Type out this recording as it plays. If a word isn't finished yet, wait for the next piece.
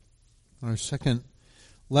Our second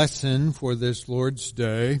lesson for this Lord's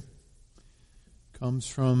Day comes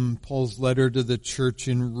from Paul's letter to the church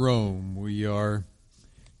in Rome. We are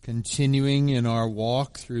continuing in our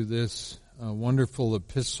walk through this wonderful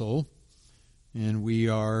epistle, and we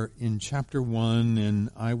are in chapter 1,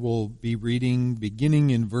 and I will be reading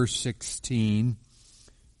beginning in verse 16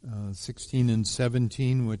 and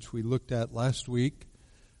 17, which we looked at last week.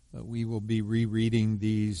 But we will be rereading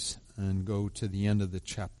these and go to the end of the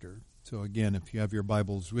chapter. So again, if you have your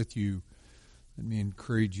Bibles with you, let me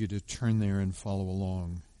encourage you to turn there and follow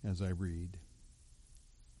along as I read.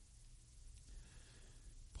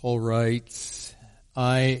 Paul writes,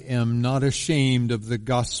 "I am not ashamed of the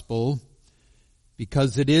gospel,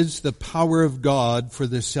 because it is the power of God for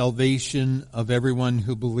the salvation of everyone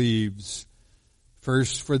who believes,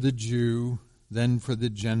 first for the Jew, then for the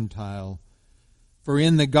Gentile. For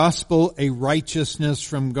in the gospel a righteousness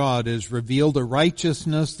from God is revealed, a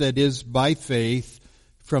righteousness that is by faith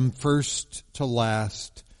from first to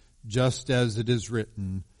last, just as it is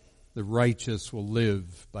written, the righteous will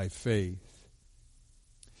live by faith.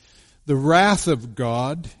 The wrath of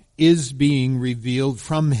God is being revealed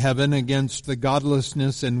from heaven against the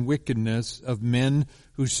godlessness and wickedness of men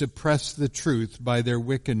who suppress the truth by their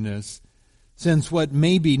wickedness, since what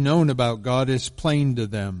may be known about God is plain to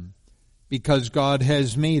them, because God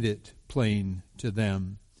has made it plain to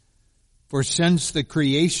them. For since the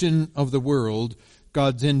creation of the world,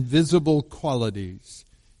 God's invisible qualities,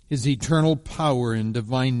 His eternal power and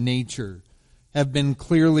divine nature, have been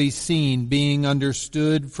clearly seen, being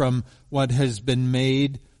understood from what has been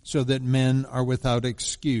made, so that men are without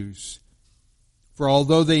excuse. For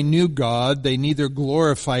although they knew God, they neither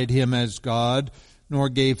glorified Him as God, nor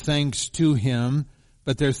gave thanks to Him,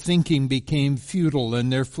 but their thinking became futile,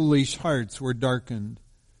 and their foolish hearts were darkened.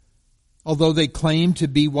 Although they claimed to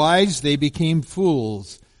be wise, they became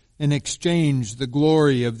fools, and exchanged the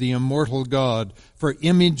glory of the immortal God for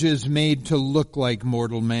images made to look like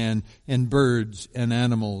mortal man, and birds and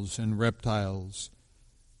animals and reptiles.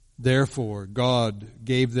 Therefore God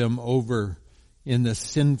gave them over in the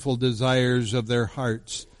sinful desires of their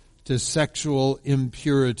hearts to sexual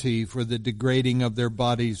impurity for the degrading of their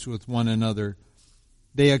bodies with one another.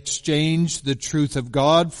 They exchanged the truth of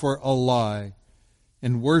God for a lie,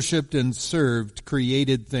 and worshipped and served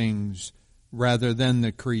created things rather than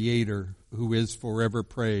the Creator, who is forever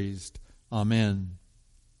praised. Amen.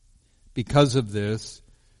 Because of this,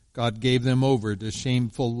 God gave them over to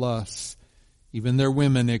shameful lusts. Even their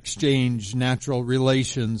women exchanged natural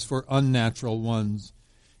relations for unnatural ones.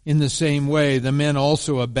 In the same way, the men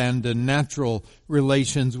also abandoned natural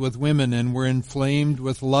relations with women and were inflamed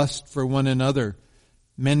with lust for one another.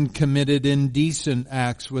 Men committed indecent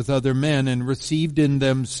acts with other men and received in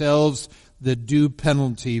themselves the due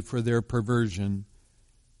penalty for their perversion.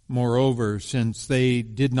 Moreover, since they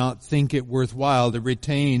did not think it worthwhile to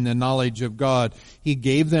retain the knowledge of God, He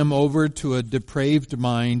gave them over to a depraved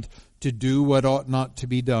mind to do what ought not to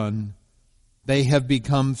be done. They have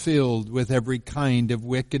become filled with every kind of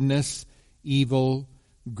wickedness, evil,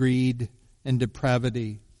 greed, and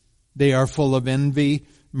depravity. They are full of envy,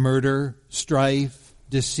 murder, strife,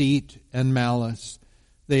 deceit, and malice.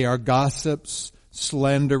 They are gossips,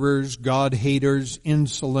 slanderers, God-haters,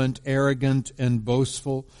 insolent, arrogant, and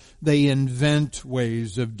boastful. They invent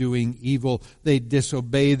ways of doing evil. They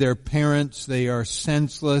disobey their parents. They are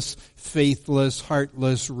senseless, faithless,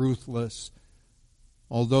 heartless, ruthless.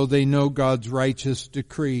 Although they know God's righteous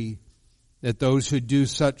decree that those who do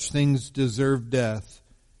such things deserve death,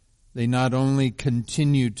 they not only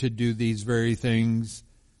continue to do these very things,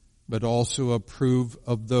 but also approve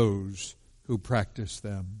of those who practice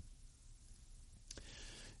them."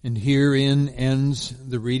 And herein ends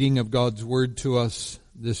the reading of God's word to us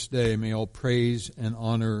this day. May all praise and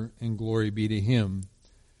honor and glory be to Him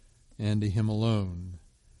and to Him alone.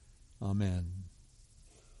 Amen.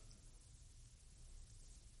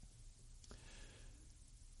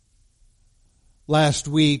 Last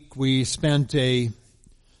week we spent a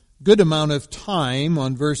good amount of time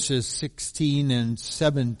on verses 16 and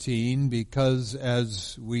 17 because,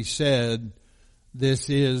 as we said,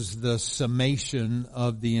 this is the summation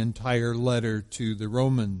of the entire letter to the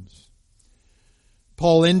Romans.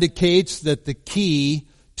 Paul indicates that the key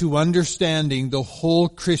to understanding the whole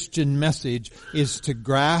Christian message is to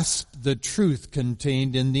grasp the truth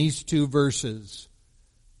contained in these two verses,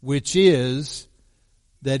 which is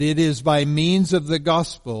that it is by means of the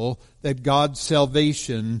gospel that God's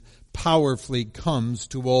salvation powerfully comes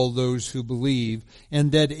to all those who believe,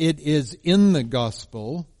 and that it is in the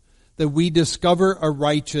gospel that we discover a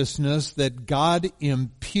righteousness that God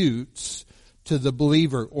imputes to the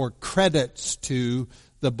believer or credits to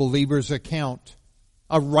the believer's account.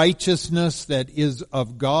 A righteousness that is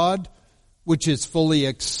of God, which is fully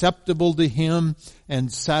acceptable to Him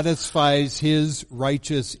and satisfies His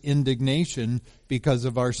righteous indignation because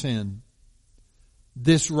of our sin.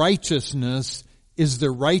 This righteousness is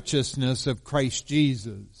the righteousness of Christ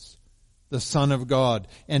Jesus, the Son of God,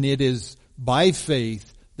 and it is by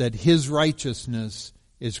faith that His righteousness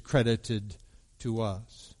is credited to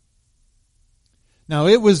us. Now,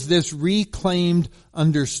 it was this reclaimed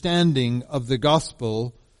understanding of the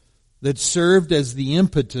gospel that served as the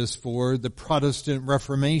impetus for the Protestant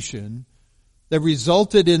Reformation that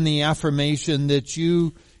resulted in the affirmation that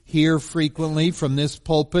you hear frequently from this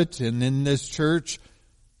pulpit and in this church,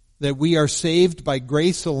 that we are saved by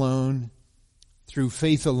grace alone, through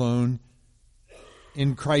faith alone,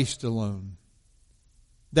 in Christ alone.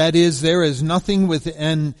 That is, there is nothing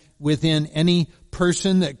within any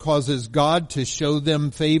person that causes God to show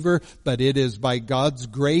them favor, but it is by God's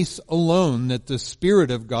grace alone that the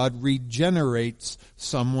Spirit of God regenerates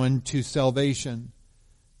someone to salvation.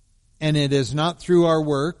 And it is not through our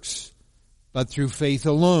works, but through faith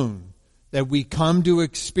alone that we come to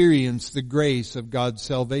experience the grace of God's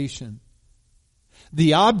salvation.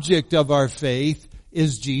 The object of our faith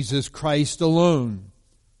is Jesus Christ alone,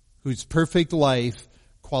 whose perfect life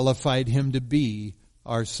qualified Him to be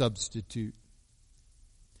our substitute.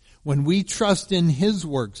 When we trust in His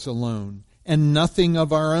works alone and nothing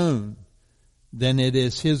of our own, then it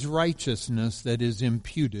is His righteousness that is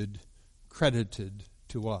imputed, credited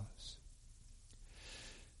to us.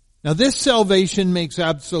 Now, this salvation makes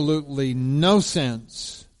absolutely no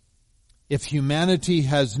sense if humanity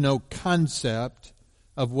has no concept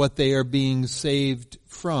of what they are being saved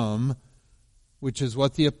from, which is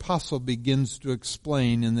what the apostle begins to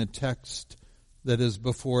explain in the text that is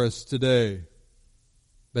before us today.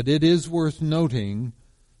 But it is worth noting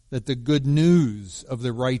that the good news of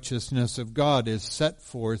the righteousness of God is set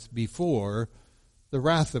forth before the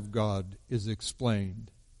wrath of God is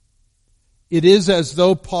explained. It is as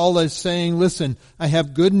though Paul is saying, listen, I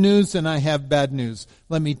have good news and I have bad news.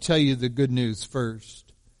 Let me tell you the good news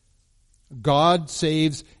first. God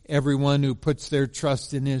saves everyone who puts their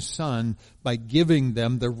trust in His Son by giving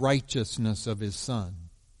them the righteousness of His Son.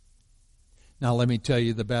 Now let me tell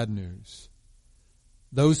you the bad news.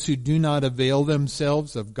 Those who do not avail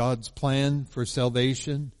themselves of God's plan for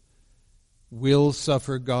salvation will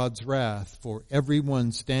suffer God's wrath, for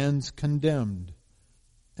everyone stands condemned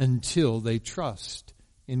until they trust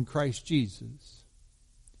in Christ Jesus.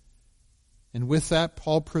 And with that,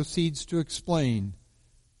 Paul proceeds to explain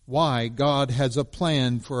why God has a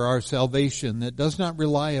plan for our salvation that does not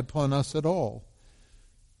rely upon us at all,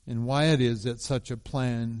 and why it is that such a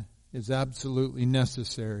plan is absolutely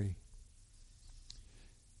necessary.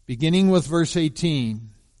 Beginning with verse 18,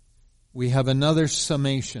 we have another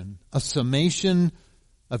summation, a summation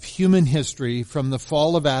of human history from the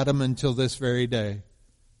fall of Adam until this very day.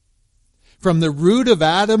 From the root of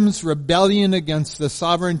Adam's rebellion against the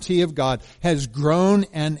sovereignty of God has grown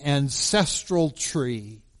an ancestral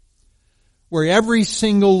tree where every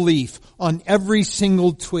single leaf, on every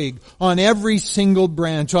single twig, on every single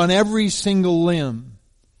branch, on every single limb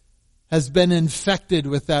has been infected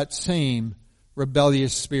with that same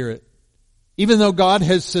rebellious spirit. Even though God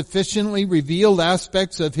has sufficiently revealed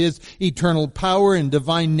aspects of His eternal power and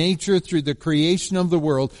divine nature through the creation of the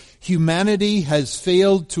world, humanity has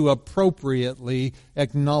failed to appropriately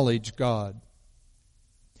acknowledge God.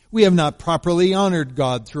 We have not properly honored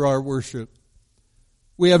God through our worship.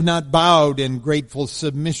 We have not bowed in grateful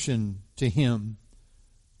submission to Him.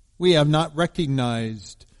 We have not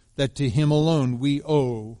recognized that to Him alone we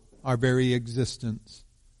owe our very existence.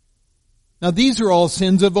 Now, these are all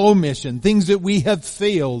sins of omission, things that we have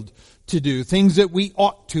failed to do, things that we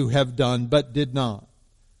ought to have done but did not.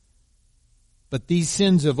 But these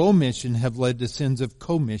sins of omission have led to sins of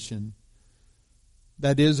commission.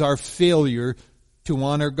 That is, our failure to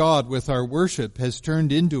honor God with our worship has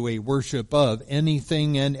turned into a worship of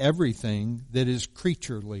anything and everything that is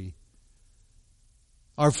creaturely.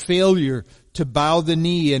 Our failure to bow the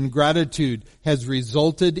knee in gratitude has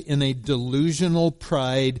resulted in a delusional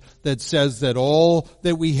pride that says that all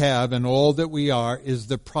that we have and all that we are is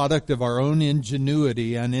the product of our own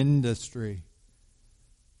ingenuity and industry.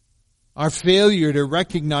 Our failure to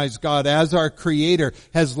recognize God as our Creator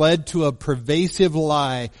has led to a pervasive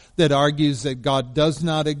lie that argues that God does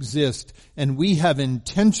not exist, and we have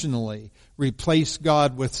intentionally replaced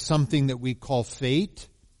God with something that we call fate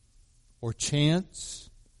or chance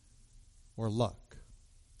or luck.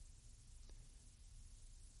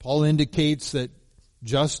 Paul indicates that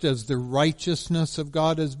just as the righteousness of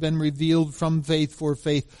God has been revealed from faith for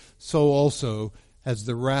faith, so also has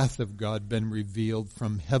the wrath of God been revealed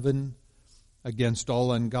from heaven against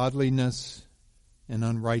all ungodliness and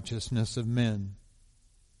unrighteousness of men.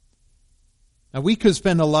 Now we could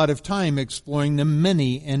spend a lot of time exploring the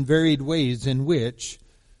many and varied ways in which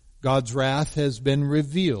God's wrath has been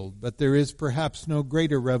revealed, but there is perhaps no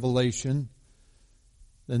greater revelation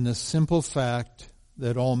than the simple fact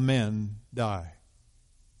that all men die.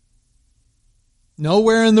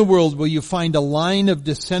 Nowhere in the world will you find a line of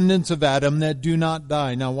descendants of Adam that do not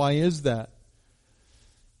die. Now why is that?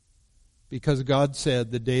 Because God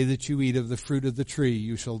said, the day that you eat of the fruit of the tree,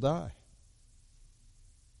 you shall die.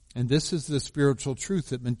 And this is the spiritual truth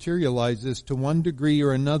that materializes to one degree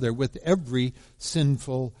or another with every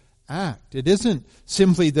sinful act. It isn't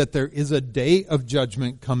simply that there is a day of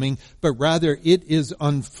judgment coming, but rather it is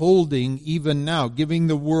unfolding even now, giving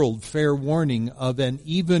the world fair warning of an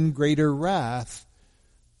even greater wrath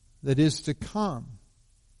that is to come.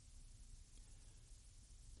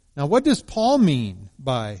 Now, what does Paul mean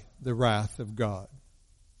by the wrath of God?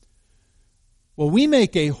 Well, we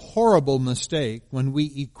make a horrible mistake when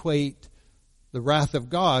we equate the wrath of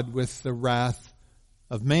God with the wrath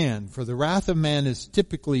of man. For the wrath of man is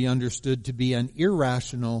typically understood to be an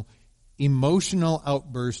irrational, emotional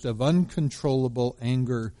outburst of uncontrollable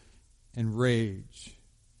anger and rage.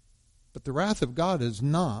 But the wrath of God is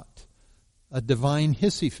not a divine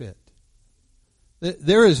hissy fit.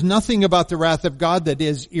 There is nothing about the wrath of God that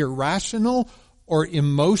is irrational or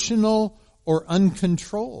emotional or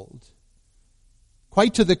uncontrolled.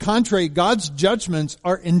 Quite to the contrary, God's judgments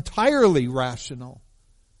are entirely rational.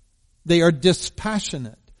 They are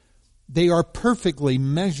dispassionate. They are perfectly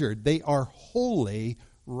measured. They are wholly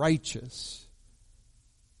righteous.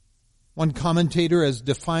 One commentator has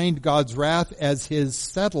defined God's wrath as his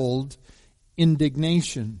settled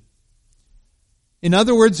indignation. In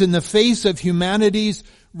other words, in the face of humanity's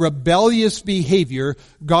rebellious behavior,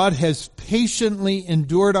 God has patiently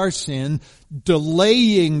endured our sin,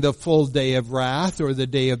 delaying the full day of wrath or the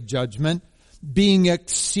day of judgment, being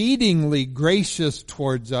exceedingly gracious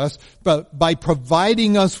towards us, but by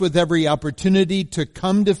providing us with every opportunity to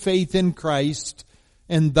come to faith in Christ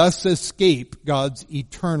and thus escape God's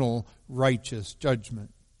eternal righteous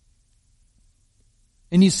judgment.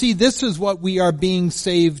 And you see, this is what we are being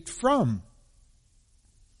saved from.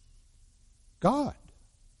 God.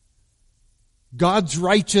 God's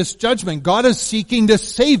righteous judgment. God is seeking to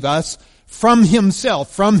save us from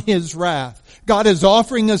himself, from his wrath. God is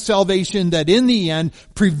offering a salvation that in the end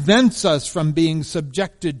prevents us from being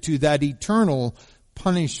subjected to that eternal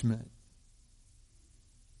punishment.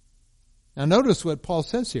 Now notice what Paul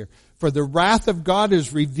says here. For the wrath of God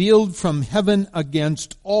is revealed from heaven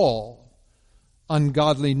against all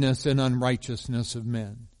ungodliness and unrighteousness of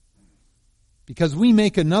men. Because we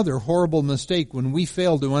make another horrible mistake when we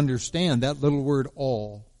fail to understand that little word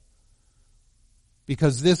all.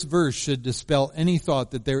 Because this verse should dispel any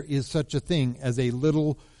thought that there is such a thing as a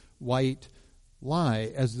little white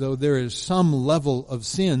lie, as though there is some level of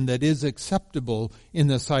sin that is acceptable in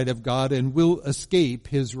the sight of God and will escape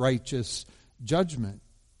his righteous judgment.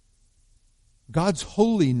 God's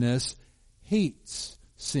holiness hates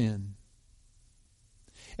sin.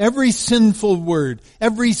 Every sinful word,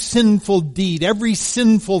 every sinful deed, every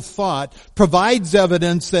sinful thought provides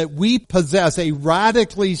evidence that we possess a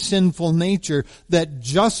radically sinful nature that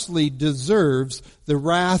justly deserves the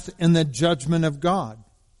wrath and the judgment of God.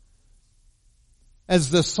 As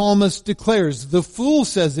the psalmist declares, the fool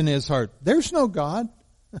says in his heart, there's no God.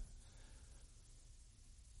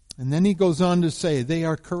 And then he goes on to say, they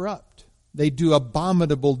are corrupt. They do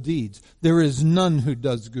abominable deeds. There is none who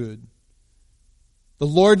does good. The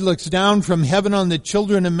Lord looks down from heaven on the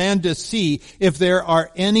children of man to see if there are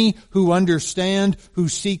any who understand, who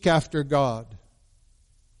seek after God.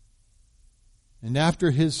 And after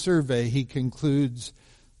his survey, he concludes,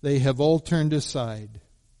 they have all turned aside.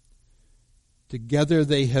 Together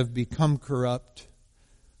they have become corrupt.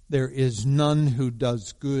 There is none who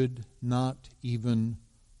does good, not even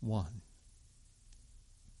one.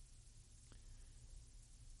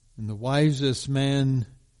 And the wisest man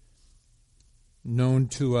known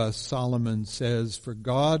to us, Solomon says, for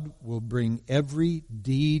God will bring every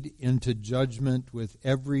deed into judgment with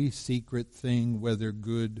every secret thing, whether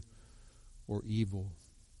good or evil.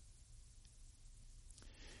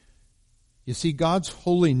 You see, God's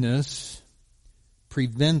holiness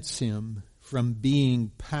prevents him from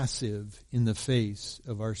being passive in the face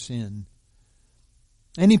of our sin.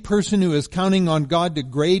 Any person who is counting on God to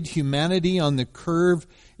grade humanity on the curve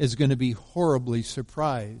is going to be horribly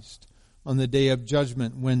surprised on the day of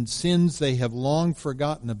judgment when sins they have long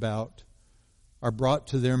forgotten about are brought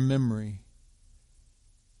to their memory.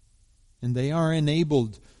 And they are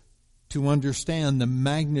enabled to understand the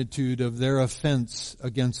magnitude of their offense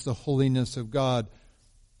against the holiness of God.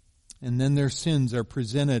 And then their sins are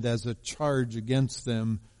presented as a charge against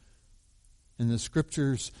them. And the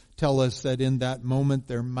Scriptures tell us that in that moment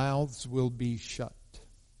their mouths will be shut.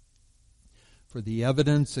 For the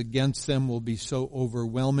evidence against them will be so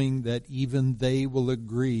overwhelming that even they will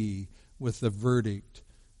agree with the verdict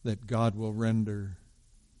that God will render.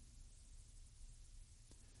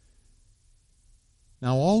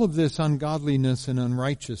 Now, all of this ungodliness and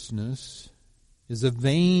unrighteousness is a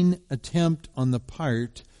vain attempt on the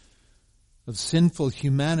part of sinful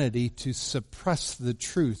humanity to suppress the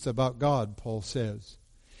truth about God, Paul says.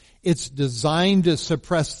 It's designed to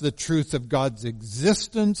suppress the truth of God's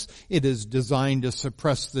existence. It is designed to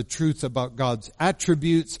suppress the truth about God's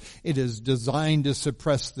attributes. It is designed to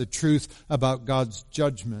suppress the truth about God's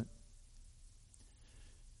judgment.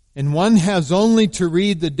 And one has only to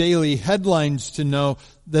read the daily headlines to know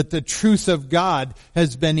that the truth of God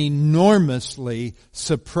has been enormously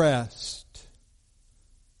suppressed.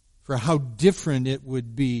 For how different it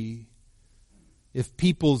would be if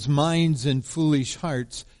people's minds and foolish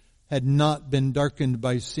hearts had not been darkened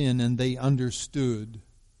by sin and they understood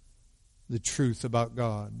the truth about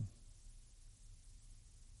God.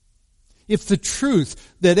 If the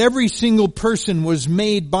truth that every single person was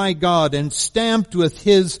made by God and stamped with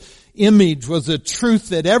His image was a truth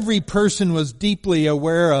that every person was deeply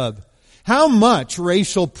aware of, how much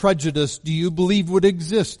racial prejudice do you believe would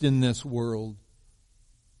exist in this world?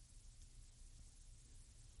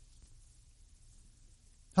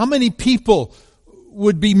 How many people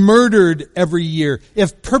would be murdered every year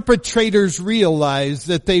if perpetrators realized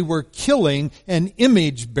that they were killing an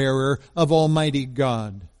image bearer of Almighty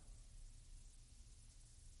God?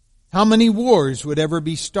 How many wars would ever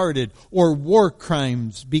be started or war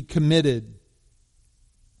crimes be committed?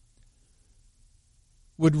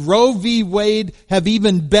 Would Roe v. Wade have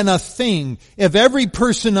even been a thing if every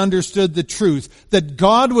person understood the truth that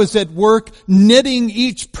God was at work knitting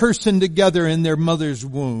each person together in their mother's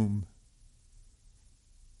womb?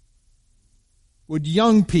 Would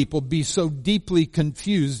young people be so deeply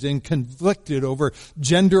confused and conflicted over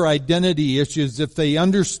gender identity issues if they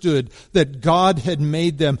understood that God had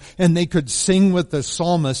made them and they could sing with the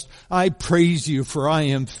psalmist, "I praise you, for I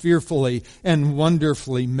am fearfully and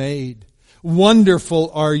wonderfully made.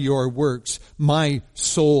 Wonderful are your works. My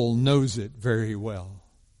soul knows it very well."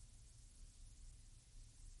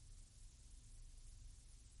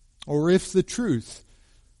 Or if the truth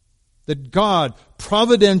that God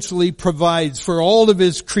providentially provides for all of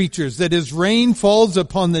His creatures, that His rain falls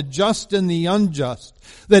upon the just and the unjust,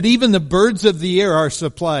 that even the birds of the air are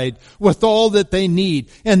supplied with all that they need,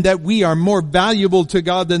 and that we are more valuable to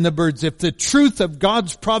God than the birds. If the truth of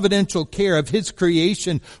God's providential care of His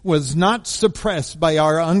creation was not suppressed by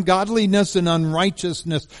our ungodliness and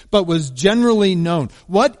unrighteousness, but was generally known,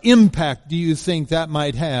 what impact do you think that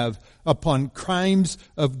might have upon crimes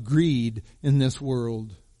of greed in this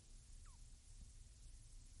world?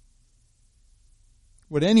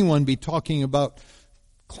 Would anyone be talking about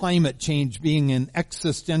climate change being an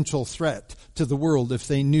existential threat to the world if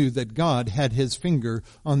they knew that God had His finger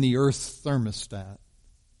on the earth's thermostat?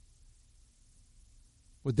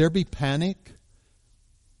 Would there be panic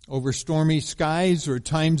over stormy skies or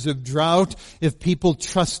times of drought if people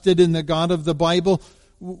trusted in the God of the Bible?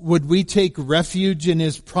 Would we take refuge in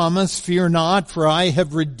His promise, "Fear not, for I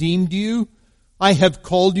have redeemed you. I have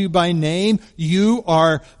called you by name. You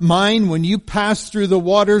are mine. When you pass through the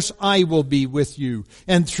waters, I will be with you.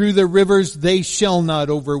 And through the rivers, they shall not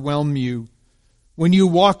overwhelm you. When you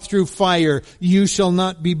walk through fire, you shall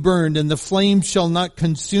not be burned, and the flame shall not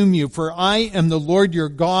consume you. For I am the Lord your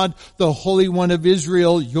God, the Holy One of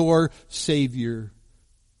Israel, your Savior."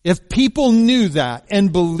 If people knew that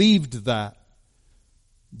and believed that,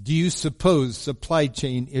 do you suppose supply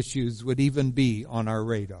chain issues would even be on our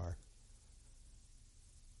radar?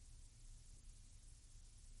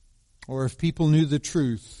 Or if people knew the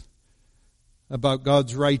truth about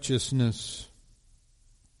God's righteousness,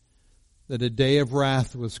 that a day of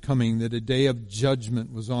wrath was coming, that a day of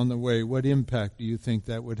judgment was on the way, what impact do you think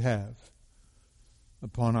that would have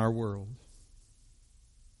upon our world?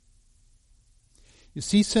 You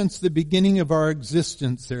see, since the beginning of our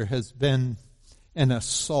existence, there has been an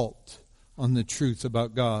assault on the truth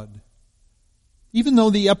about God. Even though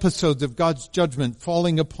the episodes of God's judgment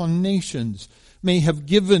falling upon nations may have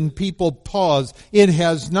given people pause, it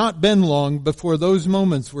has not been long before those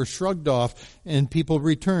moments were shrugged off and people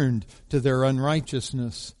returned to their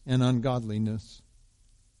unrighteousness and ungodliness.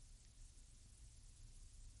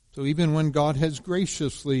 So even when God has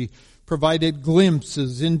graciously provided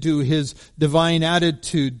glimpses into his divine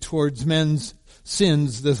attitude towards men's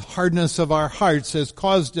sins. The hardness of our hearts has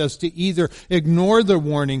caused us to either ignore the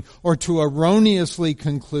warning or to erroneously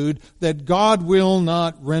conclude that God will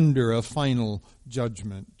not render a final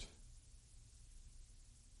judgment.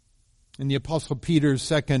 In the Apostle Peter's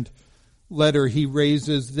second letter, he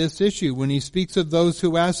raises this issue when he speaks of those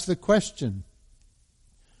who ask the question,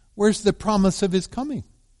 where's the promise of his coming?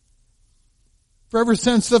 For ever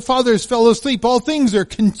since the fathers fell asleep, all things are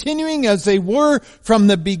continuing as they were from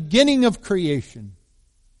the beginning of creation.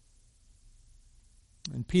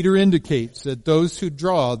 And Peter indicates that those who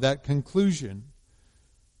draw that conclusion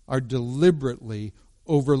are deliberately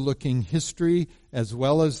overlooking history as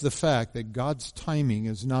well as the fact that God's timing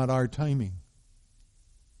is not our timing.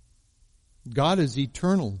 God is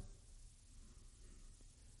eternal.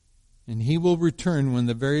 And he will return when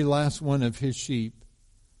the very last one of his sheep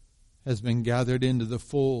has been gathered into the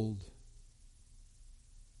fold.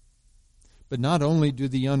 But not only do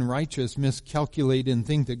the unrighteous miscalculate and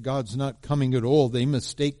think that God's not coming at all, they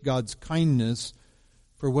mistake God's kindness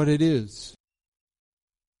for what it is.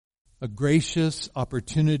 A gracious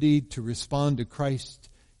opportunity to respond to Christ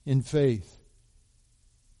in faith.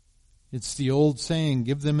 It's the old saying,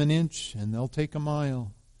 give them an inch and they'll take a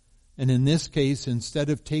mile. And in this case, instead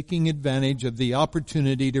of taking advantage of the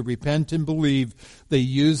opportunity to repent and believe, they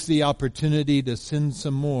use the opportunity to sin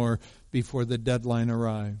some more before the deadline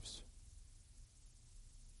arrives.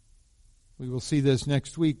 We will see this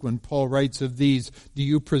next week when Paul writes of these. Do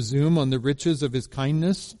you presume on the riches of his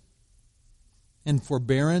kindness and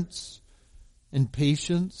forbearance and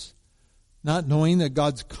patience, not knowing that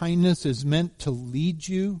God's kindness is meant to lead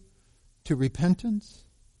you to repentance?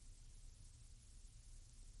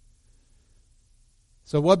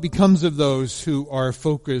 So what becomes of those who are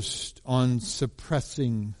focused on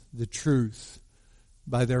suppressing the truth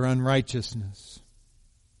by their unrighteousness?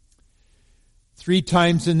 3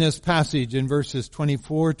 times in this passage, in verses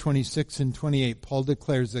 24, 26, and 28, Paul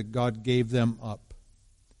declares that God gave them up.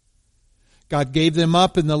 God gave them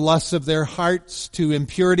up in the lusts of their hearts to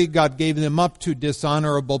impurity. God gave them up to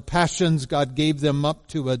dishonorable passions. God gave them up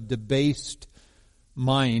to a debased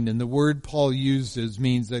mind. And the word Paul uses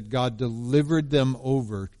means that God delivered them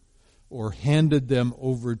over or handed them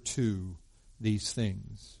over to these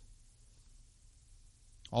things.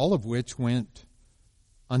 All of which went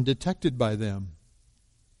undetected by them.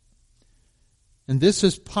 And this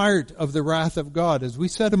is part of the wrath of God. As we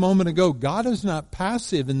said a moment ago, God is not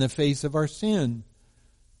passive in the face of our sin.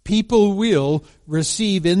 People will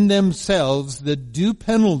receive in themselves the due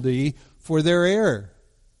penalty for their error.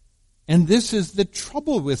 And this is the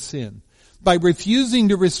trouble with sin. By refusing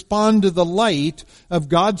to respond to the light of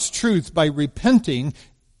God's truth, by repenting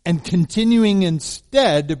and continuing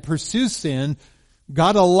instead to pursue sin,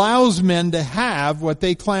 God allows men to have what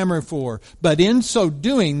they clamor for. But in so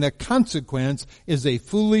doing, the consequence is a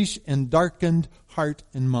foolish and darkened heart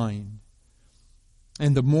and mind.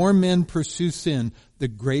 And the more men pursue sin, the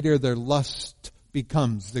greater their lust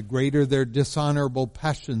becomes, the greater their dishonorable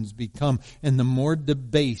passions become, and the more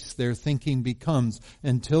debased their thinking becomes,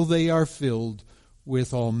 until they are filled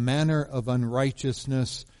with all manner of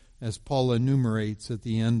unrighteousness, as Paul enumerates at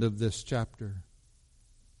the end of this chapter.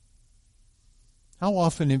 How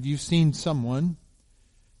often have you seen someone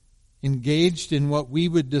engaged in what we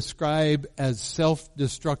would describe as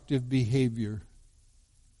self-destructive behavior?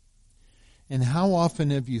 And how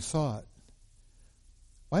often have you thought,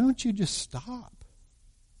 why don't you just stop?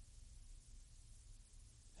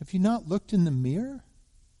 Have you not looked in the mirror?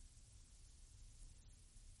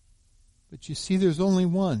 But you see, there's only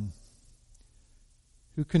one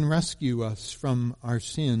who can rescue us from our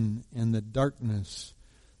sin and the darkness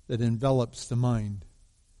that envelops the mind.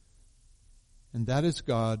 And that is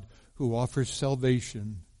God, who offers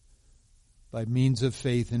salvation by means of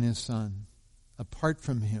faith in his Son. Apart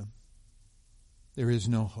from him, there is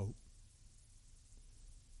no hope.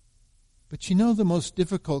 But you know, the most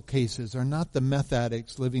difficult cases are not the meth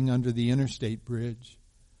addicts living under the interstate bridge.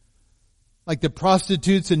 Like the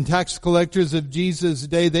prostitutes and tax collectors of Jesus'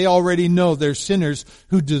 day, they already know they're sinners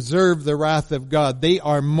who deserve the wrath of God. They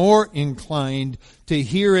are more inclined to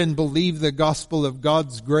hear and believe the gospel of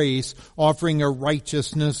God's grace, offering a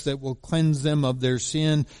righteousness that will cleanse them of their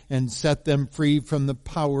sin and set them free from the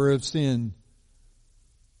power of sin.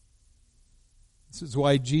 This is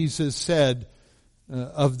why Jesus said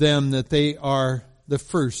of them that they are the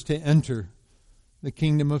first to enter the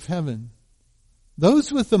kingdom of heaven.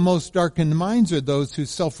 Those with the most darkened minds are those who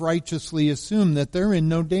self-righteously assume that they're in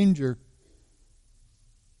no danger.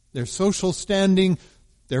 Their social standing,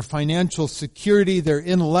 their financial security, their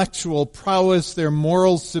intellectual prowess, their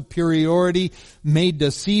moral superiority may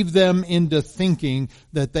deceive them into thinking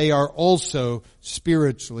that they are also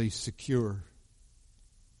spiritually secure.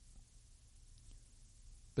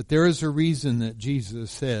 But there is a reason that Jesus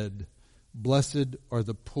said, "Blessed are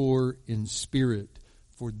the poor in spirit,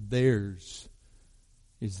 for theirs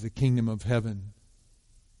is the kingdom of heaven."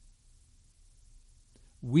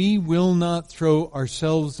 We will not throw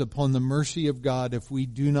ourselves upon the mercy of God if we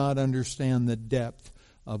do not understand the depth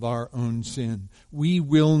of our own sin. We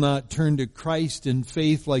will not turn to Christ in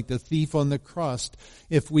faith like the thief on the cross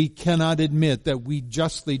if we cannot admit that we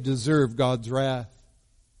justly deserve God's wrath.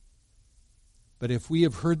 But if we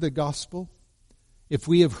have heard the gospel, if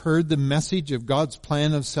we have heard the message of God's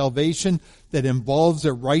plan of salvation that involves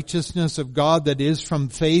a righteousness of God that is from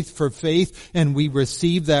faith for faith, and we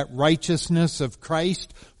receive that righteousness of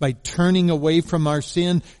Christ by turning away from our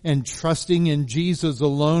sin and trusting in Jesus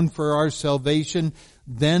alone for our salvation,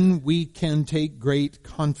 then we can take great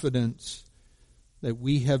confidence that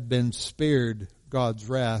we have been spared God's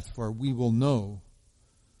wrath, for we will know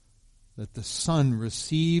that the Son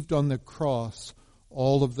received on the cross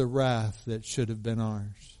all of the wrath that should have been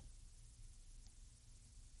ours.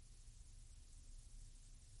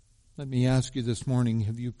 Let me ask you this morning,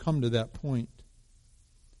 have you come to that point?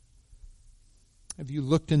 Have you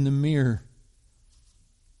looked in the mirror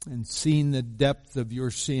and seen the depth of your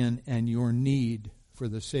sin and your need for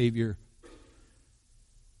the Savior?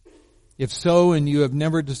 If so, and you have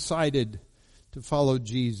never decided to follow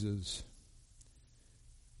Jesus,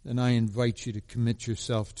 then I invite you to commit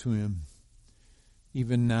yourself to Him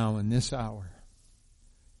even now in this hour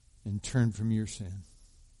and turn from your sin.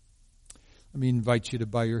 Let me invite you to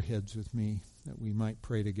bow your heads with me that we might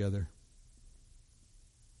pray together.